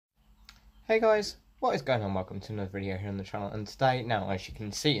Hey guys, what is going on? Welcome to another video here on the channel, and today, now as you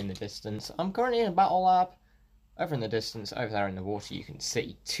can see in the distance, I'm currently in a battle lab. Over in the distance, over there in the water, you can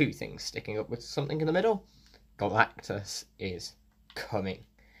see two things sticking up with something in the middle. Galactus is coming,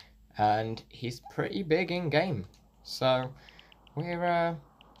 and he's pretty big in game, so we're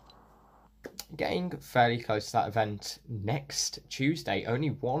getting fairly close to that event next Tuesday.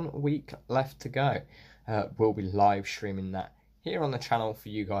 Only 1 week left to go. We'll be live streaming that here on the channel for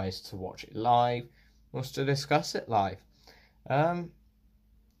you guys to watch it live, us to discuss it live.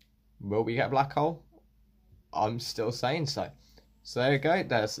 Will we get a black hole? I'm still saying so. So there you go,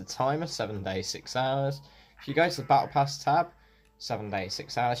 there's the timer, 7 days, 6 hours. If you go to the Battle Pass tab, 7 days,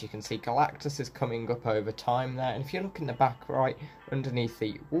 6 hours, you can see Galactus is coming up over time there. And if you look in the back right, underneath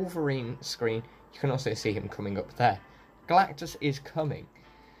the Wolverine screen, you can also see him coming up there. Galactus is coming.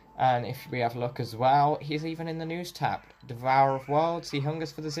 And if we have a look as well, he's even in the news tab. Devourer of Worlds, he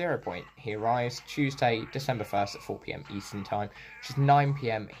hungers for the 0 point. He arrives Tuesday, December 1st at 4 PM Eastern Time, which is 9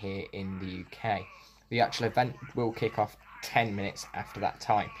 PM here in the UK. The actual event will kick off 10 minutes after that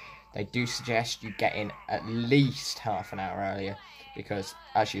time. They do suggest you get in at least half an hour earlier because,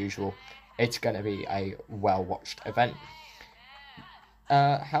 as usual, it's going to be a well-watched event.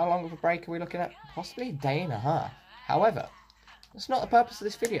 How long of a break are we looking at? Possibly a day and a half. However, that's not the purpose of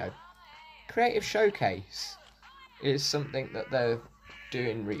this video. Creative Showcase is something that they're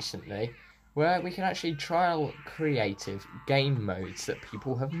doing recently where we can actually trial creative game modes that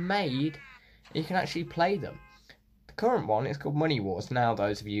people have made and you can actually play them. The current one is called Money Wars. Now,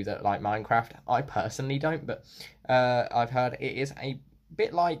 those of you that like Minecraft, I personally don't, but I've heard it is a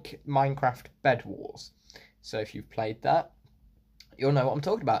bit like Minecraft Bed Wars. So if you've played that, you'll know what I'm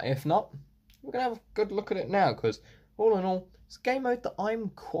talking about. If not, we're going to have a good look at it now because all in all, it's a game mode that I'm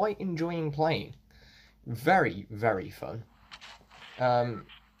quite enjoying playing. Very, very fun. The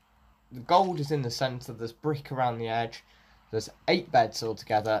gold is in the centre, there's brick around the edge. There's 8 beds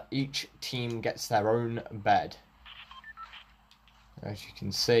altogether. Each team gets their own bed. As you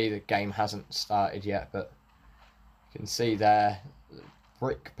can see, the game hasn't started yet, but you can see there the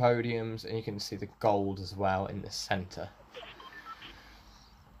brick podiums, and you can see the gold as well in the centre.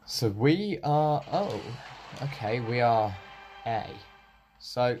 So we are... oh, okay, we are A.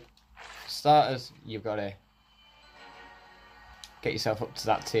 So, for starters, you've got to get yourself up to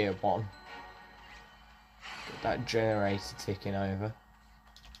that tier 1. Get that generator ticking over.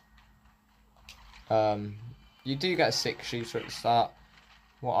 You do get a 6 shooter at the start.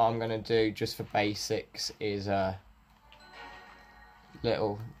 What I'm going to do, just for basics, is a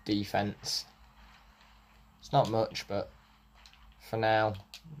little defense. It's not much, but for now,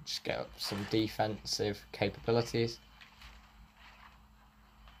 just get up some defensive capabilities.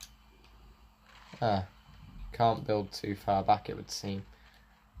 Can't build too far back, it would seem.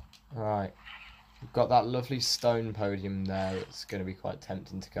 Right, we've got that lovely stone podium there. It's going to be quite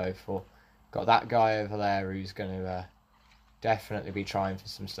tempting to go for. Got that guy over there who's going to definitely be trying for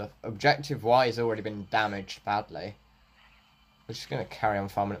some stuff. Objective Y has already been damaged badly. We're just going to carry on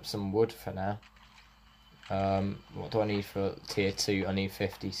farming up some wood for now. What do I need for tier 2? I need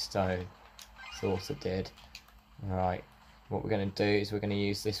 50 stone. Thought I did. Right. What we're going to do is we're going to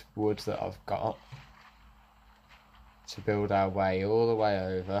use this wood that I've got to build our way all the way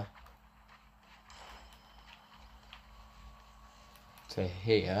over to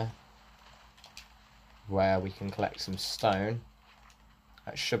here, where we can collect some stone.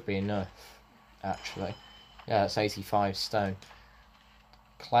 That should be enough, actually. Yeah, that's 85 stone.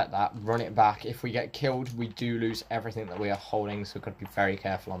 Collect that, run it back. If we get killed, we do lose everything that we are holding, so we've got to be very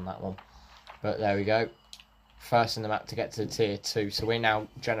careful on that one. But there we go. First in the map to get to tier 2. So we're now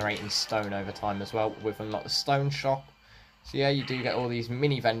generating stone over time as well. We've unlocked the stone shop. So yeah, you do get all these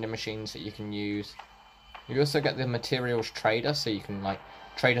mini vending machines that you can use. You also get the materials trader, so you can like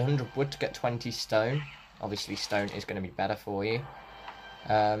trade 100 wood to get 20 stone. Obviously stone is going to be better for you.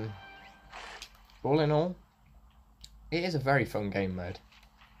 All in all, it is a very fun game mode.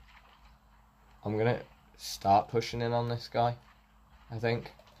 I'm going to start pushing in on this guy, I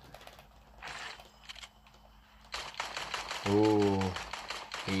think. Ooh,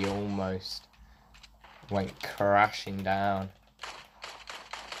 he almost went crashing down.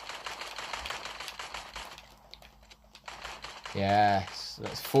 Yes,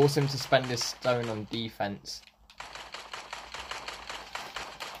 let's force him to spend his stone on defense.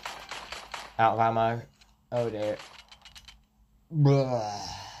 Out of ammo. Oh dear. Blah.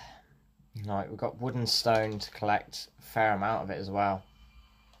 Right, we've got wood and stone to collect a fair amount of it as well.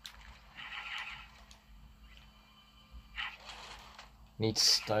 Need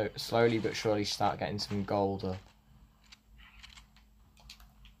to slowly but surely start getting some gold.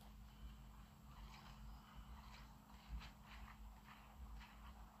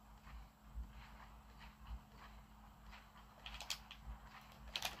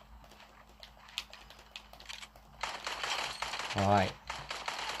 Right.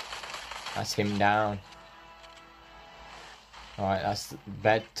 That's him down. Right, that's the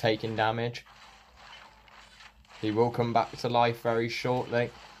bed taking damage. He will come back to life very shortly.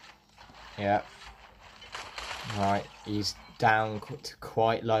 Yeah. Right, he's down to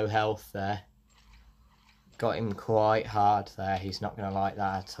quite low health there. Got him quite hard there. He's not going to like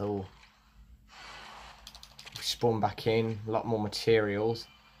that at all. Spawn back in. A lot more materials.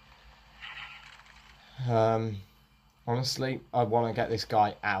 Honestly, I want to get this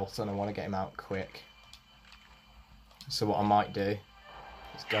guy out, and I want to get him out quick. So what I might do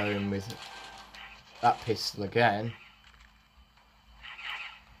is go in with that pistol again.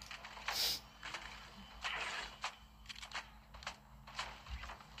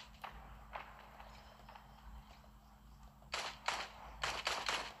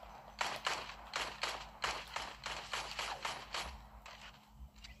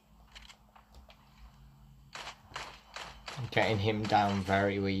 Getting him down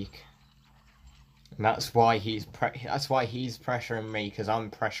very weak. And that's why he's pressuring me, because I'm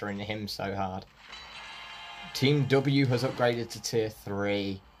pressuring him so hard. Team W has upgraded to tier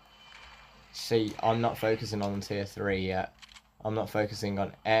 3. See, I'm not focusing on tier 3 yet. I'm not focusing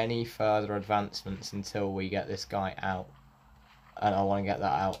on any further advancements until we get this guy out. And I want to get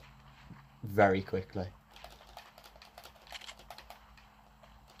that out very quickly.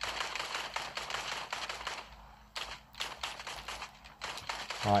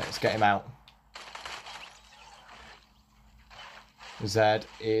 Right, let's get him out. Zed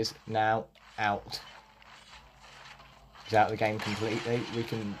is now out. He's out of the game completely. We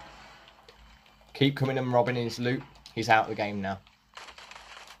can keep coming and robbing his loot. He's out of the game now.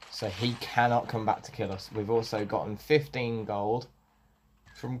 So he cannot come back to kill us. We've also gotten 15 gold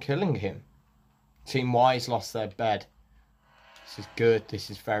from killing him. Team Y's lost their bed. This is good. This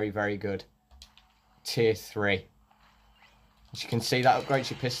is very, very good. Tier 3. As you can see, that upgrades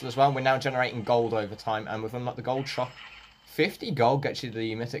your pistol as well. We're now generating gold over time, and we've unlocked the gold shop. 50 gold gets you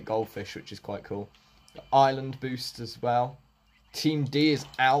the mythic goldfish, which is quite cool. The island boost as well. Team D is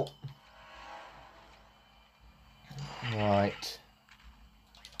out. Right.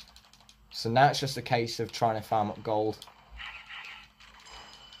 So now it's just a case of trying to farm up gold.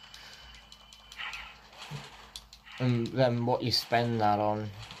 And then what you spend that on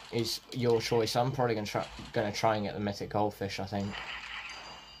is your choice. I'm probably going to try and get the mythic goldfish, I think.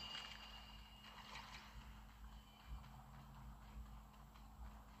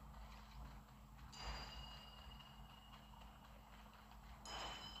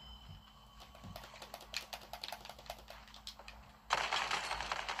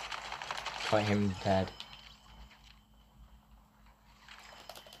 Got him dead.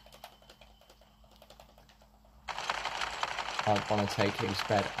 I want to take his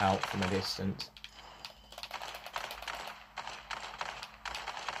bed out from a distance.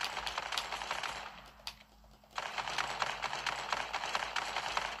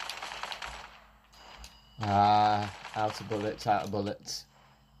 Out of bullets, out of bullets.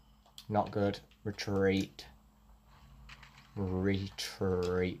 Not good. Retreat.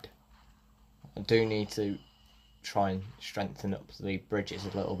 Retreat. I do need to try and strengthen up the bridges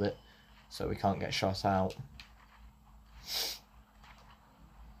a little bit so we can't get shot out.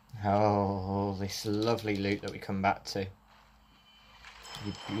 Oh, this lovely loot that we come back to.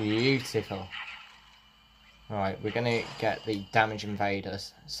 Beautiful. Right, we're going to get the damage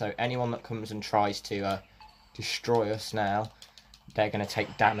invaders. So anyone that comes and tries to destroy us now, they're going to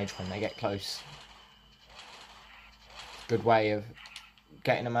take damage when they get close. Good way of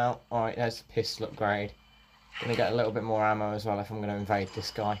getting them out. Alright, there's the pistol upgrade. Going to get a little bit more ammo as well if I'm going to invade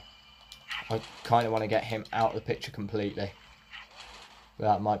this guy. I kind of want to get him out of the picture completely. But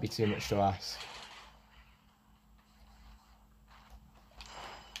that might be too much to ask.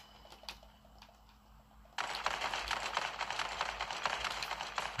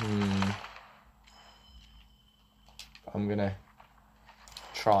 I'm going to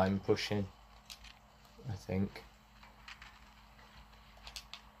try and push in, I think.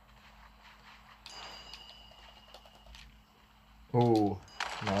 Ooh,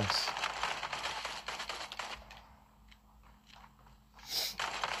 nice.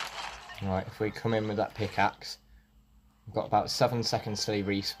 Right, if we come in with that pickaxe, we've got about 7 seconds till he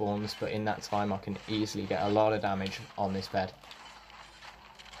respawns, but in that time I can easily get a lot of damage on this bed.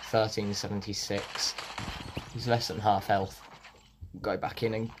 1376. He's less than half health. Go back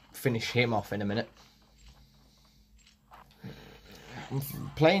in and finish him off in a minute. I'm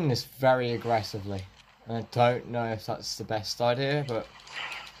playing this very aggressively. And I don't know if that's the best idea, but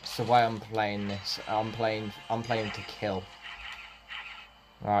it's the way I'm playing this. I'm playing to kill.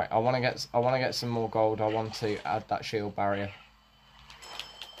 Right, I want to get some more gold. I want to add that shield barrier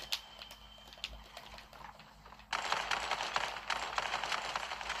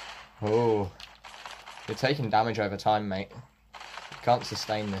Oh, you're taking damage over time, mate. You can't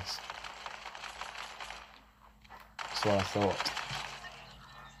sustain this. That's what I thought.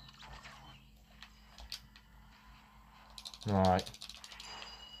 Alright.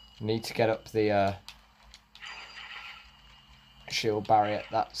 Need to get up the shield barrier.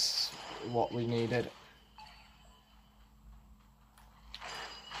 That's what we needed.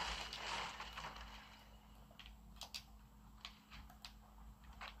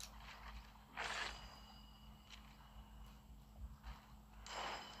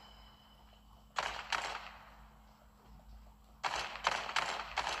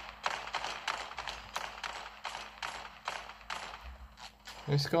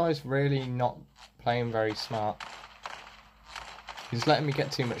 This guy's really not playing very smart. He's letting me get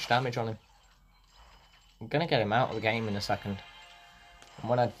too much damage on him. I'm going to get him out of the game in a second. And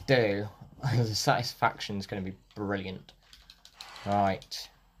when I do, the satisfaction's going to be brilliant. Right.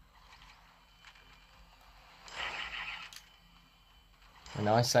 When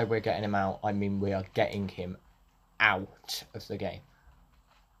I say we're getting him out, I mean we are getting him out of the game.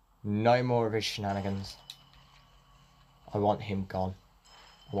 No more of his shenanigans. I want him gone.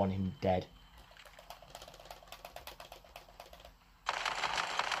 I want him dead.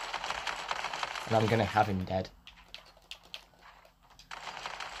 And I'm going to have him dead.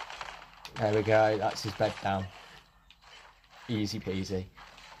 There we go. That's his bed down. Easy peasy.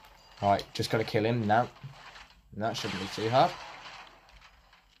 Right, just got to kill him now. And that shouldn't be too hard.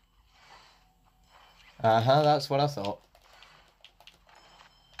 That's what I thought.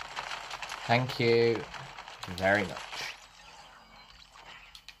 Thank you very much.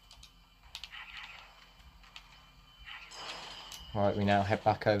 Right, we now head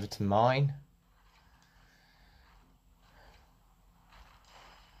back over to mine.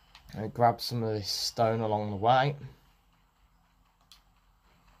 I grab some of this stone along the way.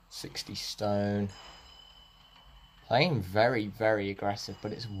 60 stone. Playing very, very aggressive,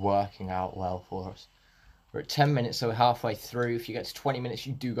 but it's working out well for us. We're at 10 minutes, so we're halfway through. If you get to 20 minutes,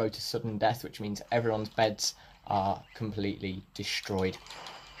 you do go to sudden death, which means everyone's beds are completely destroyed.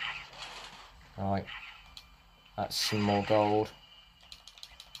 Right. That's some more gold.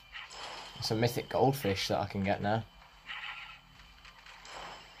 It's a mythic goldfish that I can get now.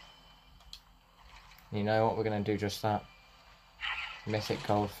 You know what? We're going to do just that. Mythic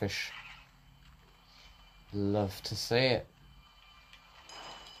goldfish. Love to see it.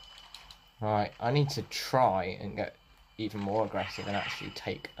 Right, I need to try and get even more aggressive and actually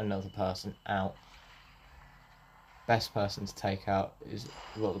take another person out. Best person to take out is,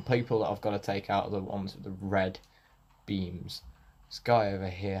 well, the people that I've got to take out are the ones with the red beams. This guy over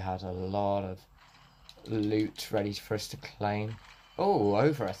here has a lot of loot ready for us to claim. Oh,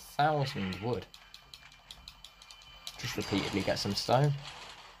 over 1,000 wood. Just repeatedly get some stone.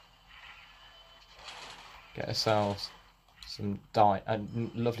 Get ourselves some a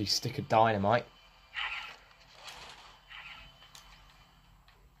lovely stick of dynamite.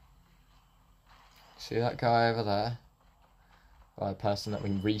 See that guy over there? By a person that we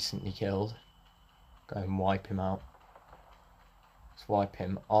recently killed. Go and wipe him out. Let's wipe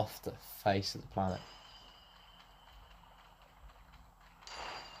him off the face of the planet.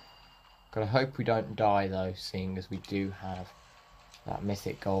 Gotta hope we don't die though, seeing as we do have that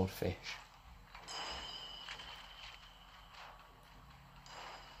mythic goldfish.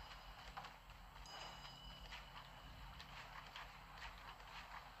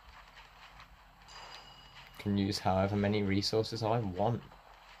 Can use however many resources I want.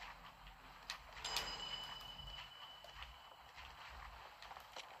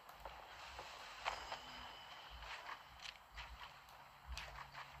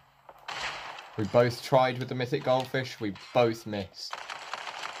 We both tried with the mythic goldfish, we both missed.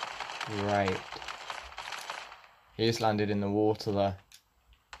 Great. He's landed in the water there,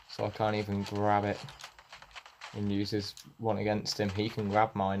 so I can't even grab it and use his one against him. He can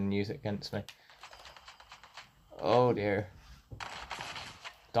grab mine and use it against me. Oh dear.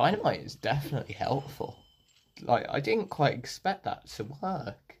 Dynamite is definitely helpful. Like, I didn't quite expect that to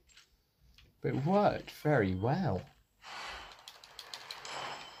work, but it worked very well.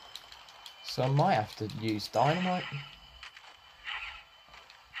 So I might have to use dynamite.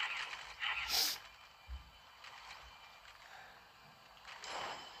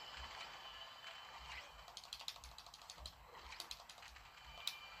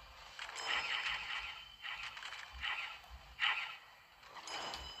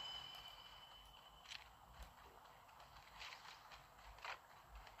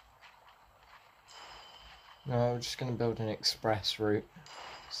 No, we're just going to build an express route.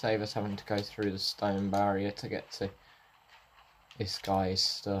 Save us having to go through the stone barrier to get to this guy's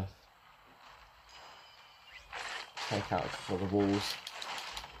stuff. take out a couple of the walls.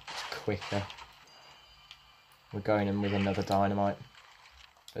 It's quicker. We're going in with another dynamite.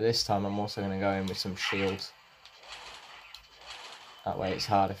 But this time I'm also going to go in with some shields. That way it's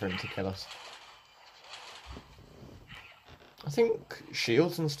harder for him to kill us. I think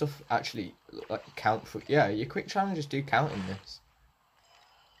shields and stuff actually like count for... Yeah, your quick challenges do count in this.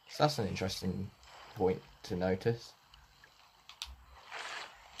 So that's an interesting point to notice.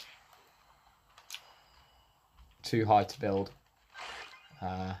 Too high to build.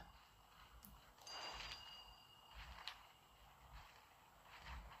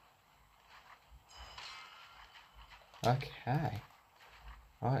 Okay.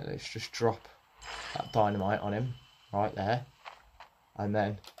 Right, let's just drop that dynamite on him right there. And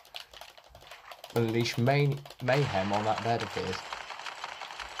then unleash mayhem on that bed of his.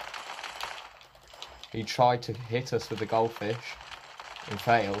 He tried to hit us with the goldfish and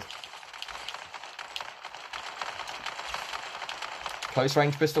failed. Close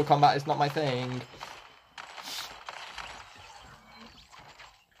range pistol combat is not my thing.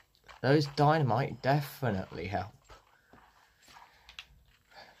 Those dynamite definitely help.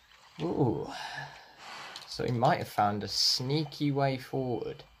 Ooh. So he might have found a sneaky way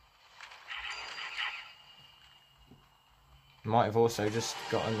forward. Might have also just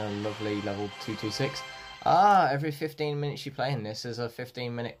gotten a lovely level 226. Ah, every 15 minutes you play in this is a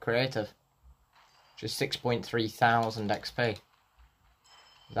 15-minute creative. Just 6.3 thousand XP.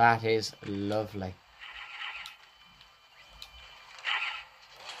 That is lovely.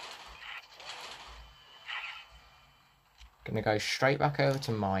 Gonna go straight back over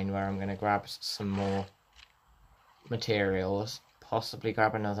to mine where I'm gonna grab some more materials. Possibly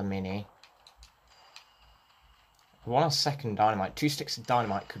grab another mini. I want a second dynamite. 2 sticks of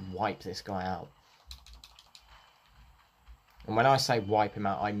dynamite could wipe this guy out. And when I say wipe him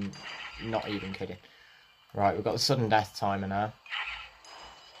out, I'm not even kidding. Right, we've got the sudden death timer now.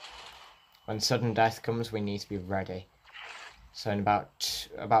 When sudden death comes, we need to be ready. So in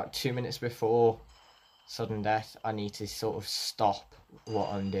about 2 minutes before sudden death, I need to sort of stop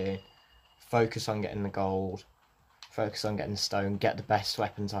what I'm doing. Focus on getting the gold. Focus on getting the stone. Get the best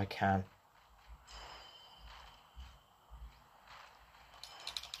weapons I can.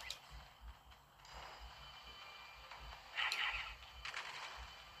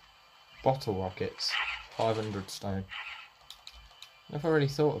 Bottle rockets. 500 stone. Never really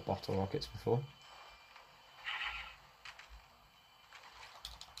thought of bottle rockets before.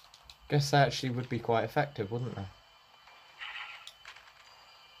 Guess they actually would be quite effective, wouldn't they?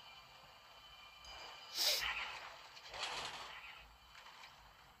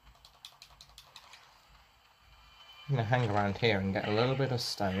 I'm going to hang around here and get a little bit of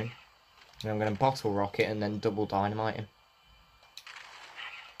stone. And I'm going to bottle rocket and then double dynamite him.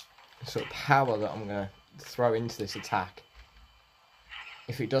 The sort of power that I'm going to throw into this attack.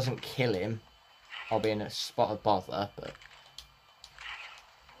 If it doesn't kill him, I'll be in a spot of bother,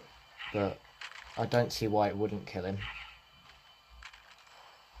 but I don't see why it wouldn't kill him.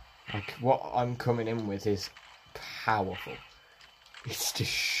 Like, what I'm coming in with is powerful. It's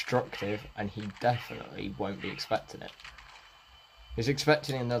destructive, and he definitely won't be expecting it. He's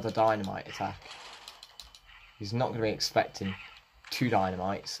expecting another dynamite attack. He's not going to be expecting 2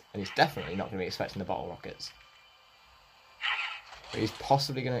 dynamites, and he's definitely not going to be expecting the bottle rockets. But he's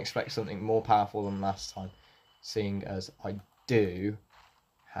possibly going to expect something more powerful than last time, seeing as I do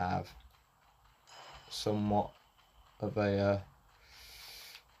have somewhat of a,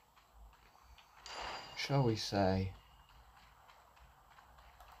 shall we say,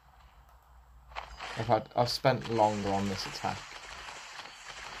 I've spent longer on this attack.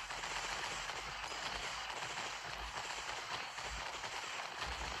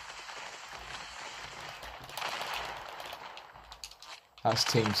 That's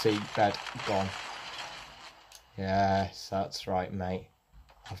Team C bed gone. Yes, that's right, mate.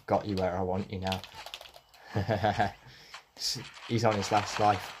 I've got you where I want you now. He's on his last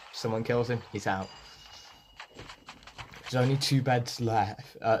life. Someone kills him, he's out. There's only 2 beds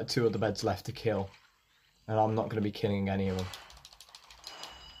left, 2 other beds left to kill, and I'm not going to be killing any of them.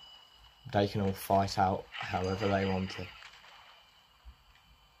 They can all fight out however they want to.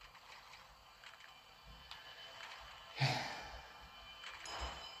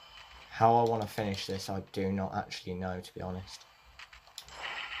 How I want to finish this, I do not actually know, to be honest.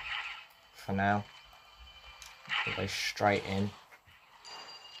 For now, we'll go straight in.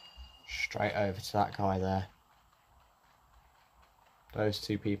 Straight over to that guy there. Those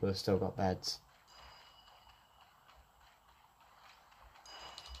 2 people have still got beds.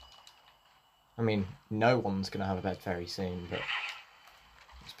 I mean, no one's going to have a bed very soon, but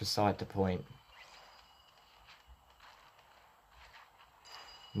it's beside the point.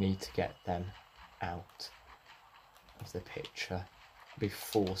 need to get them out of the picture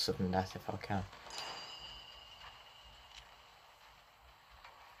before sudden death if I can.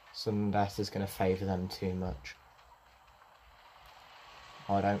 Sudden death is going to favour them too much.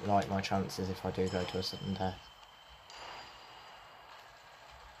 I don't like my chances if I do go to a sudden death.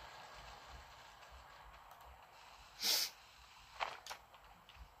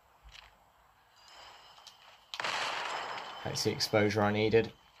 That's the exposure I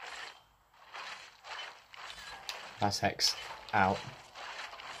needed. That's Hex out.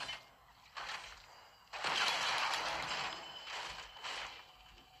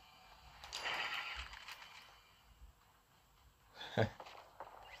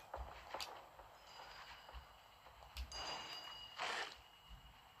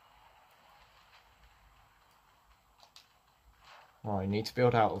 Oh, I need to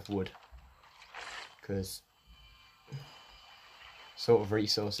build out of wood, because sort of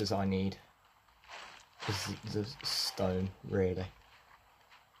resources I need is the stone, really,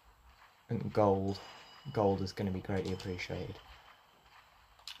 and gold. Gold is going to be greatly appreciated.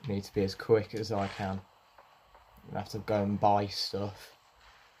 I need to be as quick as I can. I have to go and buy stuff,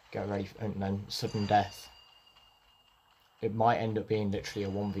 get ready, and then sudden death. It might end up being literally a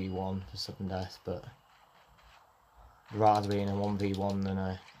 1v1 for sudden death, but I'd rather be in a 1v1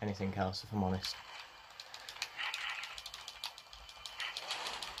 than anything else, if I'm honest.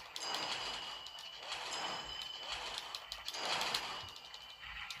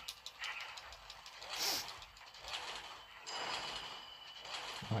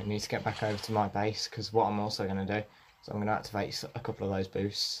 I need to get back over to my base, because what I'm also going to do is I'm going to activate a couple of those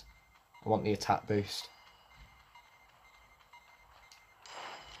boosts. I want the attack boost.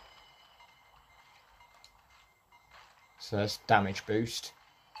 So there's damage boost,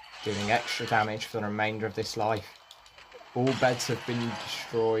 dealing extra damage for the remainder of this life. All beds have been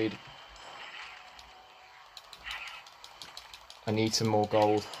destroyed. I need some more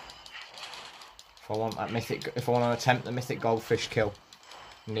gold. If I want that mythic, if I want to attempt the mythic goldfish kill,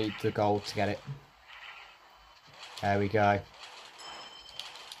 I need the gold to get it. There we go.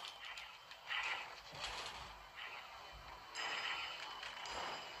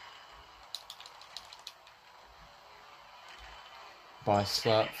 Buy a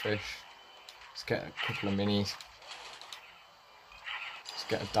slurpfish. Let's get a couple of minis. Let's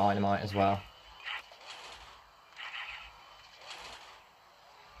get a dynamite as well.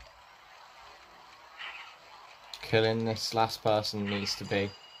 Killing this last person needs to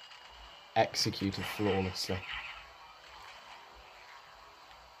be executed flawlessly.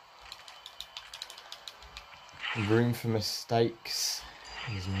 Room for mistakes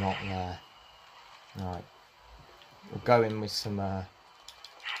is not there. Right. We'll go in with some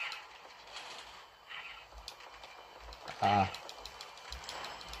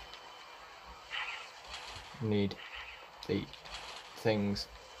need the things.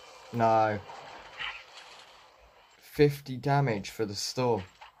 No. 50 damage for the storm.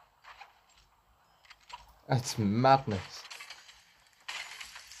 That's madness.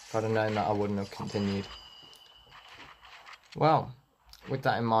 If I'd have known that, I wouldn't have continued. Well, with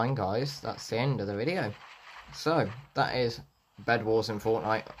that in mind, guys, that's the end of the video. So, that is Bed Wars in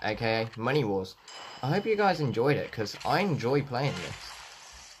Fortnite, aka Money Wars. I hope you guys enjoyed it, because I enjoy playing this.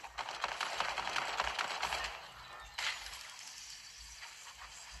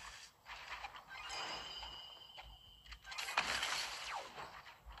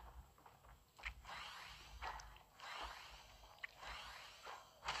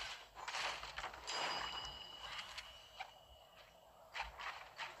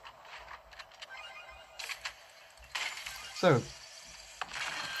 So,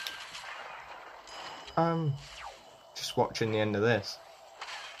 just watching the end of this,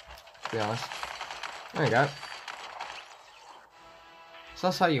 to be honest. There you go. So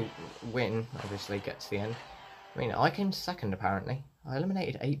that's how you win, obviously, get to the end. I mean, I came second, apparently. I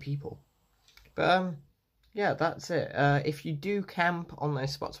eliminated 8 people. But, yeah, that's it. If you do camp on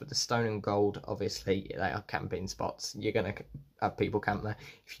those spots with the stone and gold, obviously, they are camping spots. You're going to have people camp there.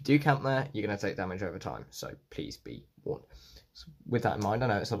 If you do camp there, you're going to take damage over time. So, please be warned. So with that in mind, I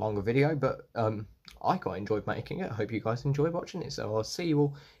know it's a longer video, but I quite enjoyed making it. I hope you guys enjoyed watching it. So, I'll see you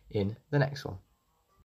all in the next one.